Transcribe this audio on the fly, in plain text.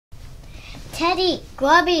Teddy,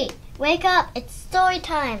 Grubby, wake up, it's story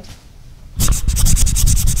time.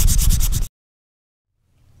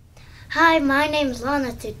 Hi, my name is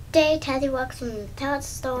Lana. Today, Teddy Ruxpin will tell a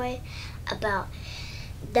story about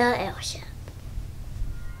the airship.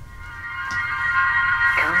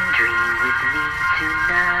 Come dream with me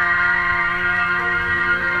tonight.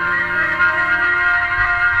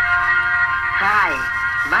 Hi,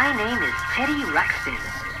 my name is Teddy Ruxpin.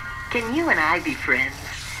 Can you and I be friends?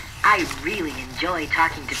 I really enjoy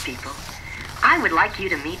talking to people. I would like you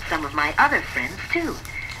to meet some of my other friends too.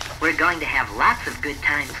 We're going to have lots of good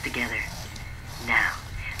times together. Now,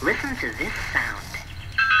 listen to this sound.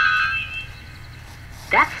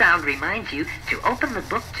 That sound reminds you to open the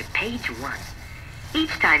book to page 1.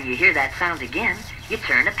 Each time you hear that sound again, you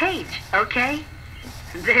turn a page, okay?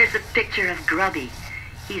 There's a picture of Grubby.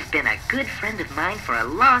 He's been a good friend of mine for a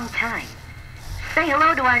long time. Say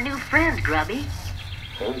hello to our new friend, Grubby.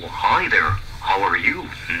 Oh, hi there. How are you?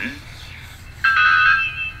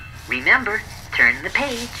 Remember, turn the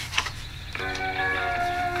page.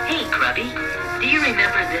 Hey, Grubby, do you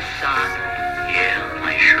remember this song? Yeah,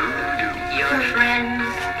 I sure do. Your friend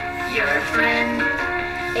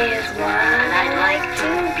is what I'd like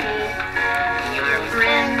to be. Your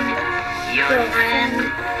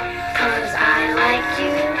friend, 'cause I like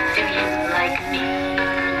you, do you like me?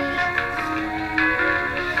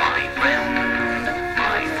 My friend,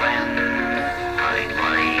 I'd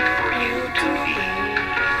like for you to be.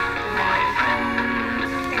 My friend,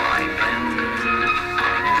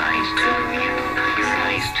 I'm nice to you, you're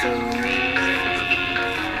nice to me.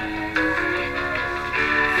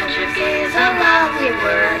 Friendship is a lovely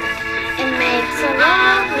word, it makes a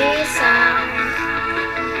lovely sound.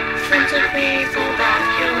 Friendship people that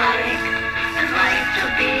you like and like to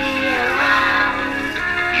be around.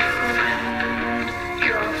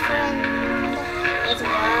 Your friend is what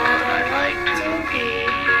I like to be.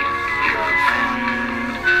 Your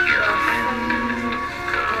friend,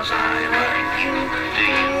 'cause I like you, do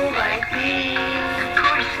you like me? Of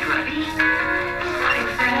course, Grubby. My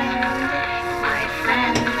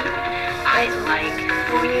friend, I'd like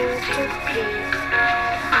for you to be.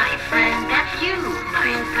 My friend, that's you,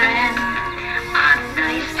 my friend. I'm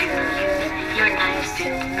nice to you, you're nice to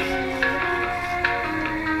me.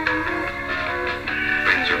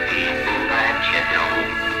 Friends are people that you know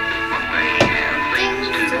when they have things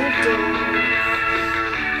to do.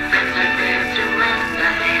 Friends are there to lend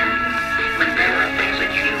a hand when there are things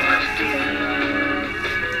that you must do.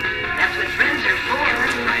 That's what friends are for.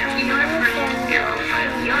 Your friend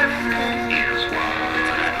Is what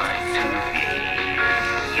I like to be.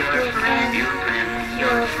 Your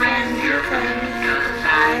friend, 'cause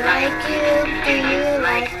I like you, do you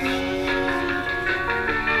like me?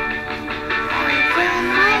 My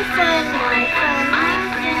friend, I'd like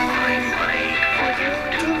for you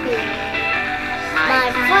to be.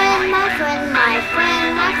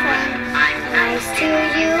 my friend, I'm nice to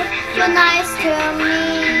you, you're nice to me.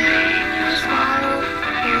 Smile,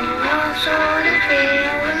 you are sort of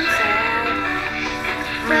feeling sad.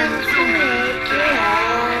 Friends will make you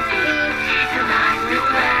happy, and I'm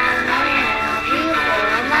glad I have you for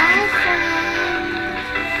my friend.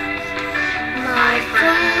 My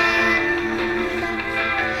friend.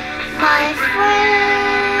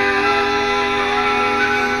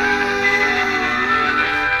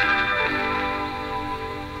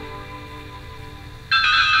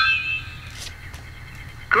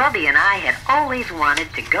 Grubby and I had always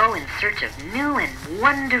wanted to go in search of new and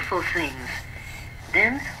wonderful things.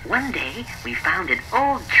 Then, one day, we found an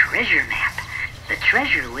old treasure map. The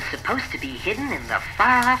treasure was supposed to be hidden in the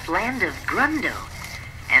far-off land of Grundo.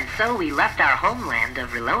 And so we left our homeland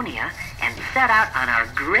of Rilonia and set out on our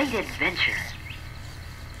great adventure.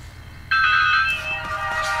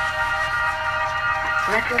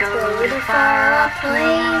 Let's go to far-off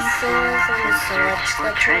places and search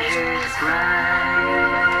for treasures bright.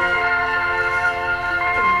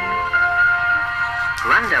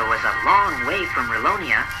 Grundo was a long way from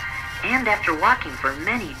Rilonia, and after walking for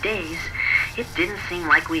many days, it didn't seem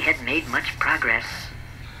like we had made much progress.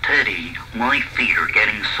 Teddy, my feet are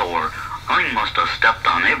getting sore. I must have stepped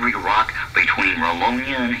on every rock between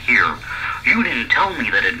Rilonia and here. You didn't tell me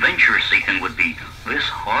that adventure seeking would be this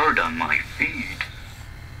hard on my feet.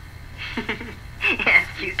 As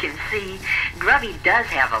you can see, Grubby does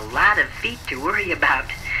have a lot of feet to worry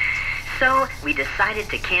about. So we decided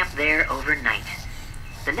to camp there overnight.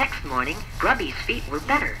 The next morning, Grubby's feet were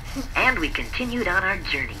better, and we continued on our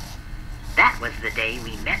journey. That was the day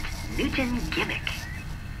we met Newton Gimmick.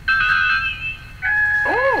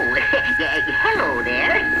 Oh, Hello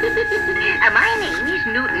there. My name is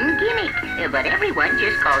Newton Gimmick, but everyone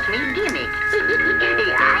just calls me Gimmick.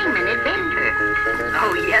 I'm an inventor.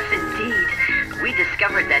 Oh, yes, indeed. We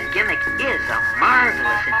discovered that Gimmick is a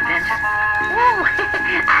marvelous inventor. Oh,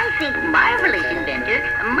 I think marvelous inventor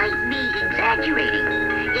might be exaggerating.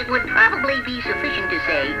 It would probably be sufficient to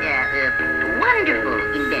say wonderful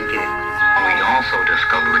inventor. We also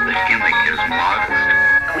discovered that Gimmick is modest.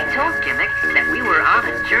 We told Gimmick that we were on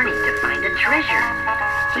a journey to find a treasure.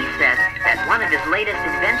 He said that one of his latest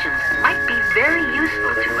inventions might be very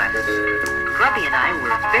useful to us. Grubby and I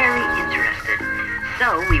were very interested,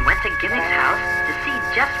 so we went to Gimmick's house to see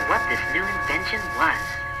just what this new invention was.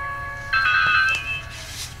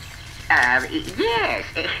 Yes,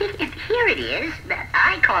 here it is.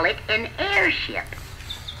 I call it an airship.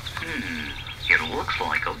 It looks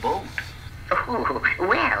like a boat. Oh,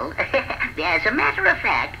 well, as a matter of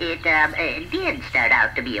fact, it did start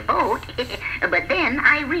out to be a boat, but then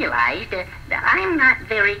I realized that I'm not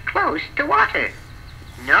very close to water.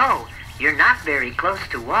 No, you're not very close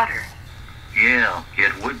to water. Yeah,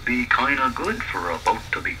 it would be kinda good for a boat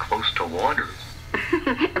to be close to water.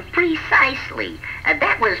 Precisely.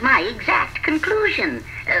 That was my exact conclusion.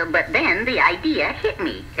 But then the idea hit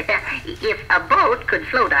me. If a boat could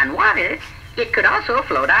float on water, it could also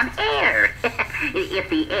float on air. If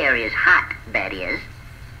the air is hot, that is.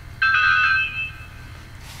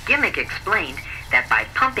 Gimmick explained that by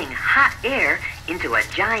pumping hot air into a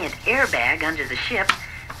giant airbag under the ship,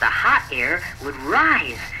 the hot air would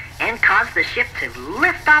rise and cause the ship to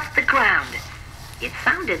lift off the ground. It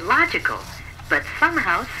sounded logical, but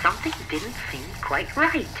somehow something didn't seem quite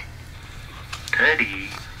right. Teddy,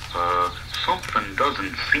 something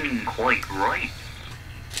doesn't seem quite right.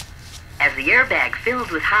 As the airbag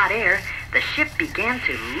filled with hot air, the ship began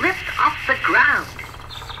to lift off the ground.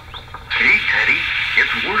 Hey, Teddy,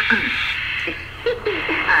 it's working.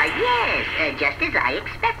 Yes, just as I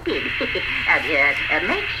expected.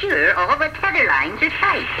 Make sure all the tether lines are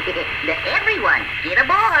tight. Everyone, get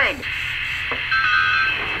aboard.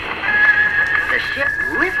 The ship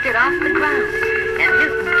lifted off the ground, and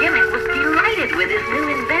Newton Gimmick was delighted with his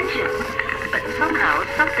new invention. But somehow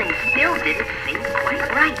something still didn't seem quite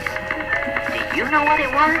right. Do you know what it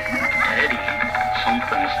was? Teddy,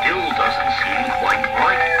 something still doesn't seem quite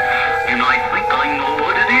right. And I think I know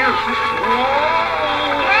what it is.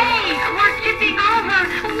 Whoa! Hey, we're tipping over.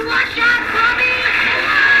 Watch out, Grubby!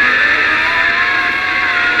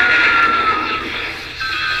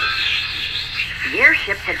 The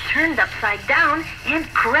airship had turned upside down and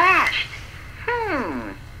crashed.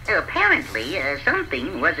 Apparently,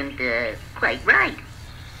 something wasn't quite right.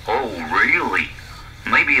 Oh, really?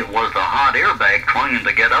 Maybe it was the hot airbag trying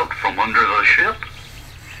to get out from under the ship?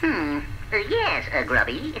 Yes,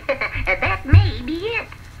 Grubby. That may be it.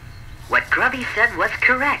 What Grubby said was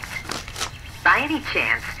correct. By any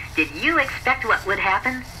chance, did you expect what would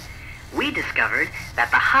happen? We discovered that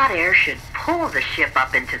the hot air should pull the ship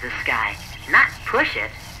up into the sky, not push it,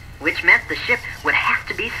 which meant the ship would have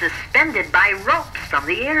to be suspended by ropes from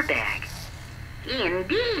the airbag.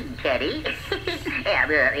 Indeed, Teddy.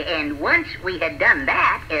 And once we had done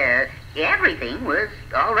that, everything was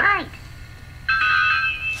all right.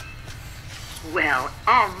 Well,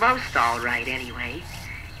 almost all right anyway.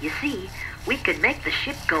 You see, we could make the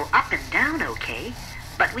ship go up and down okay,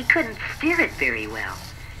 but we couldn't steer it very well.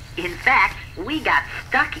 In fact, we got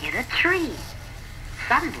stuck in a tree.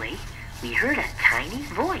 Suddenly, we heard a tiny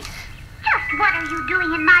voice. Just what are you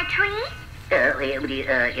doing in my tree? Who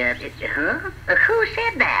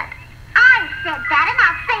said that? I said that, and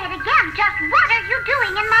I'll say it again. Just what are you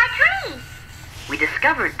doing in my tree? We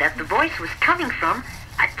discovered that the voice was coming from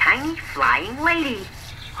a tiny flying lady.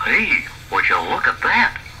 Hey, would you look at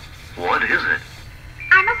that? What is it?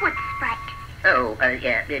 I'm a wood sprite. Oh,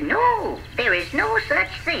 no. There is no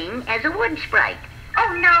such thing as a wood sprite.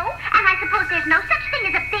 Oh, no? And I suppose there's no such thing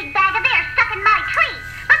as a big bag of air stuck in my tree.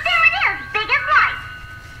 But there it is, big as life.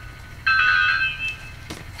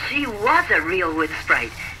 She was a real wood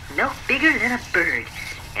sprite, no bigger than a bird,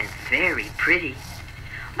 and very pretty.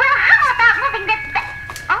 Well, how about moving this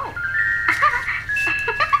Oh.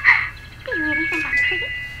 Do you really think I'm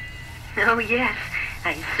pretty? Oh, yes,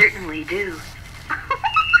 I certainly do. Oh,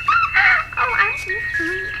 aren't you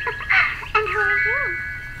sweet? And who are you?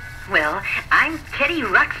 Well, I'm Teddy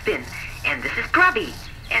Ruxpin, and this is Grubby,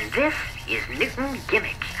 and this is Newton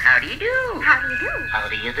Gimmick. How do you do? How do you do? How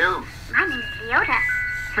do you do? My name's Leota.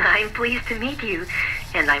 I'm pleased to meet you,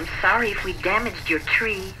 and I'm sorry if we damaged your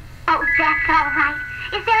tree. Oh, that's all right.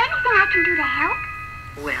 Is there anything I can do to help?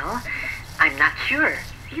 Well, I'm not sure.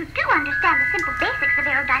 You do understand the simple basics of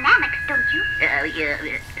aerodynamics, don't you?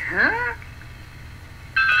 Huh?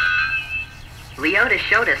 Leota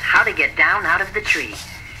showed us how to get down out of the tree.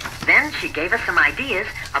 Then she gave us some ideas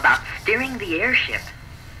about steering the airship.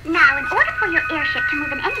 Now, in order for your airship to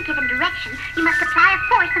move in any given direction, you must apply a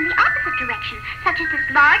force in the opposite direction, such as this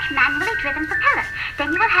large, manually driven propeller.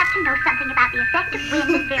 Then you will have to know something about the effect of wind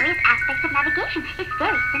and various aspects of navigation. It's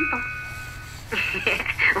very simple.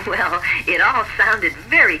 Well, it all sounded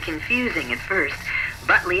very confusing at first,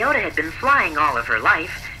 but Leota had been flying all of her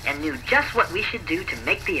life and knew just what we should do to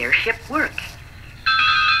make the airship work.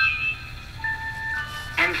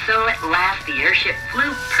 And so at last the airship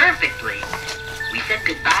flew perfectly. We said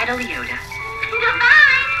goodbye to Leota.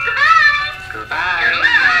 Goodbye! Goodbye! Goodbye.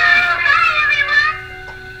 Goodbye, everyone!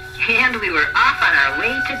 And we were off on our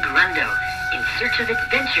way to Grundo in search of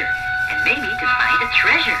adventure and maybe to find a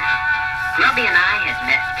treasure. Grubby and I had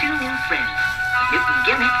met two new friends, Newton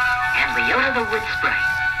Gimmick and Leota the Wood Sprite.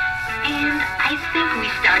 And I think we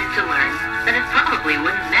started to learn that it probably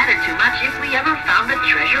wouldn't matter too much if we ever found a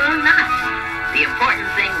treasure or not. The important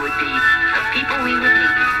thing would be the people we would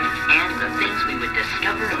meet and the things we would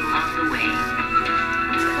discover along the way.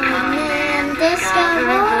 Come and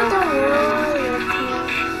discover the world with me.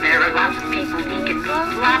 There are lots of people we can meet,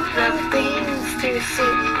 lots of things to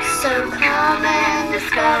see. So come and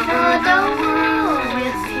discover the world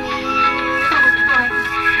with me.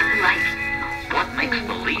 Like, what makes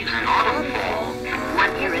the leaves in autumn fall? What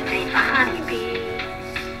irritates a honeybee?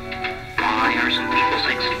 Why are some people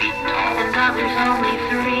 6 feet tall? And others only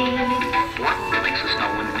 3. What makes the snow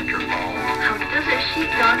in winter fall? How does a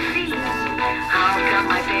sheepdog see? How come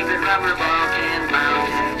my favorite rubber ball can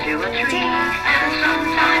bounce into a tree? And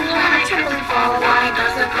sometimes when I trip and fall, why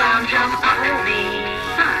does the ground jump under me?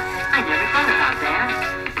 Huh, I never thought about that.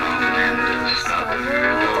 Come and discover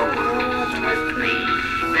the world with me.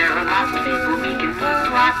 There are lots of people we can meet,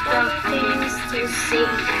 lots of things to see.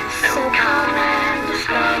 So come and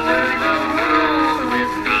discover the world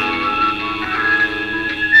with me.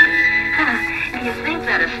 Huh, do you think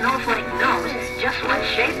that a snowflake knows just what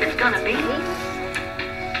shape it's gonna be?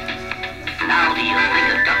 Now do you think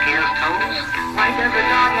a duck has toes? Why does a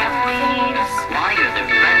dog have fleas? Why are there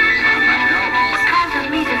feathers on my nose? What causes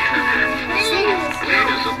me to sneeze? Where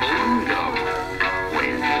does a balloon go?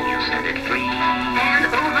 When you set it free. And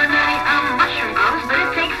overnight a mushroom grows, but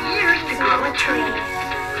it takes years to grow a tree.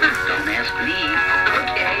 Don't ask me.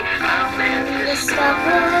 Okay, I'll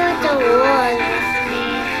Discover the world with me.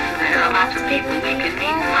 There are lots of people we can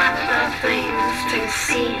meet, lots of things to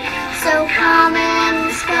see. So come and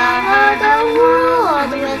discover the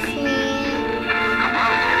world with me. Come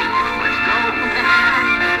on, Teddy, let's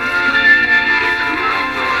go.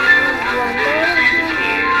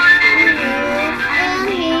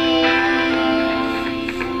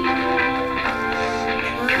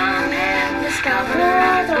 Come and discover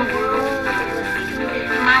the world with me.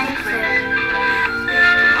 My friend,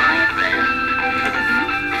 My friend,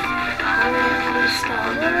 Come and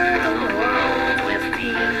discover the world with me.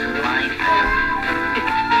 my friend.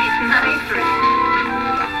 my friend,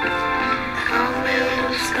 Come and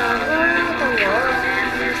discover the world.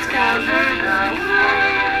 Discover the world.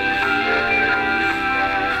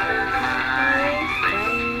 My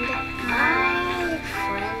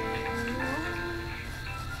friend.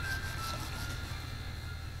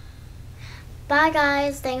 Bye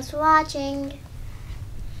guys, thanks for watching.